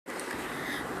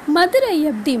மதுரை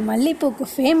எப்படி மல்லிப்பூக்கு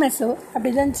ஃபேமஸோ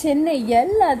அப்படிதான் சென்னை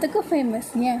எல்லாத்துக்கும் ஃபேமஸ்.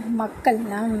 ஏன் மக்கள்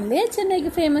நம்மளே சென்னைக்கு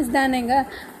ஃபேமஸ் தானேங்க.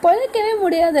 பொழைக்கவே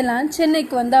முடியாதெல்லாம்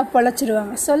சென்னைக்கு வந்தால்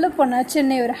பொழைச்சிருவாங்க. சொல்லப்போனால்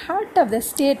சென்னை ஒரு ஹார்ட் ஆஃப் த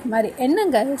ஸ்டேட் மாதிரி.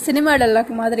 என்னங்க சினிமா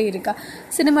டைலாக் மாதிரி இருக்கா?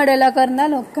 சினிமா டைலாக்காக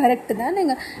இருந்தாலும் கரெக்டு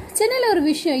தானேங்க. சென்னையில் ஒரு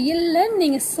விஷயம் இல்லைன்னு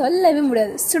நீங்கள் சொல்லவே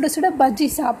முடியாது. சுட சுட பஜ்ஜி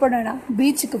சாப்பிடணும்னா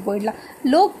பீச்சுக்கு போயிடலாம்.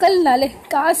 லோக்கல்னாலே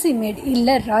காசிமேடு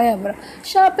இல்லை ராயாபுரம்.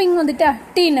 ஷாப்பிங் வந்துட்டா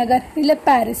டி நகர் இல்லை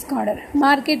பாரிஸ் கார்னர்.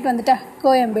 மார்க்கெட் வந்துட்டா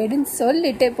கோயம்பேடுன்னு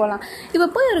சொல்லிட்டே போகலாம். இப்போ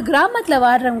போய் ஒரு கிராமத்தில்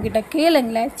வாடுறவங்க கிட்ட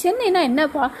கேளுங்களேன், சென்னைனா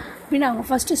என்னப்பா அப்படின்னு அவங்க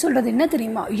ஃபஸ்ட்டு சொல்கிறது என்ன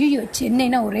தெரியுமா? ஐயோ,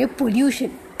 சென்னைனா ஒரே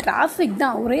பொல்யூஷன், டிராஃபிக்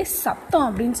தான், ஒரே சத்தம்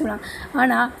அப்படின்னு சொன்னாங்க.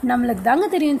 ஆனால் நம்மளுக்கு தாங்க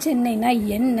தெரியும் சென்னைனா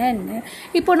என்னன்னு.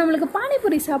 இப்போ நம்மளுக்கு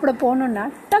பானிபூரி சாப்பிட போகணுன்னா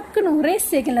டக்குன்னு ஒரே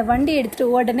செகண்டில் வண்டி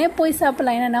எடுத்துகிட்டு உடனே போய்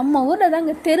சாப்பிட்லாம். ஏன்னா நம்ம ஊரில்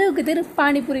தாங்க தெருவுக்கு தெரு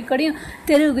பானிபூரி கடையும்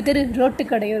தெருவுக்கு தெரு ரோட்டு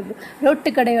கடையும் இருக்கும்.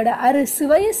 ரோட்டு கடையோட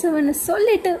சுவையை சுவைன்னு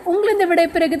சொல்லிட்டு உங்களை விடை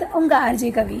பிறகுது உங்கள்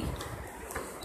ஆர்ஜே கவி.